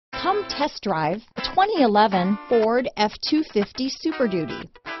Come test drive 2011 Ford F-250 Super Duty.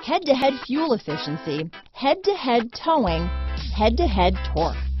 Head-to-head fuel efficiency, head-to-head towing, head-to-head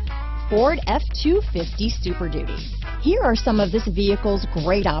torque. Ford F-250 Super Duty. Here are some of this vehicle's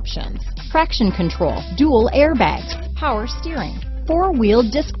great options: traction control, dual airbags, power steering,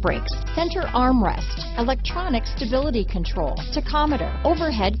 four-wheel disc brakes, center armrest, electronic stability control, tachometer,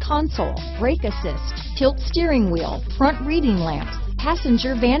 overhead console, brake assist, tilt steering wheel, front reading lamps,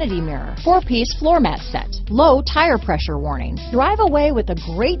 passenger vanity mirror, four-piece floor mat set, low tire pressure warning. Drive away with a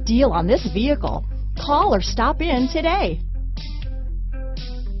great deal on this vehicle. Call or stop in today.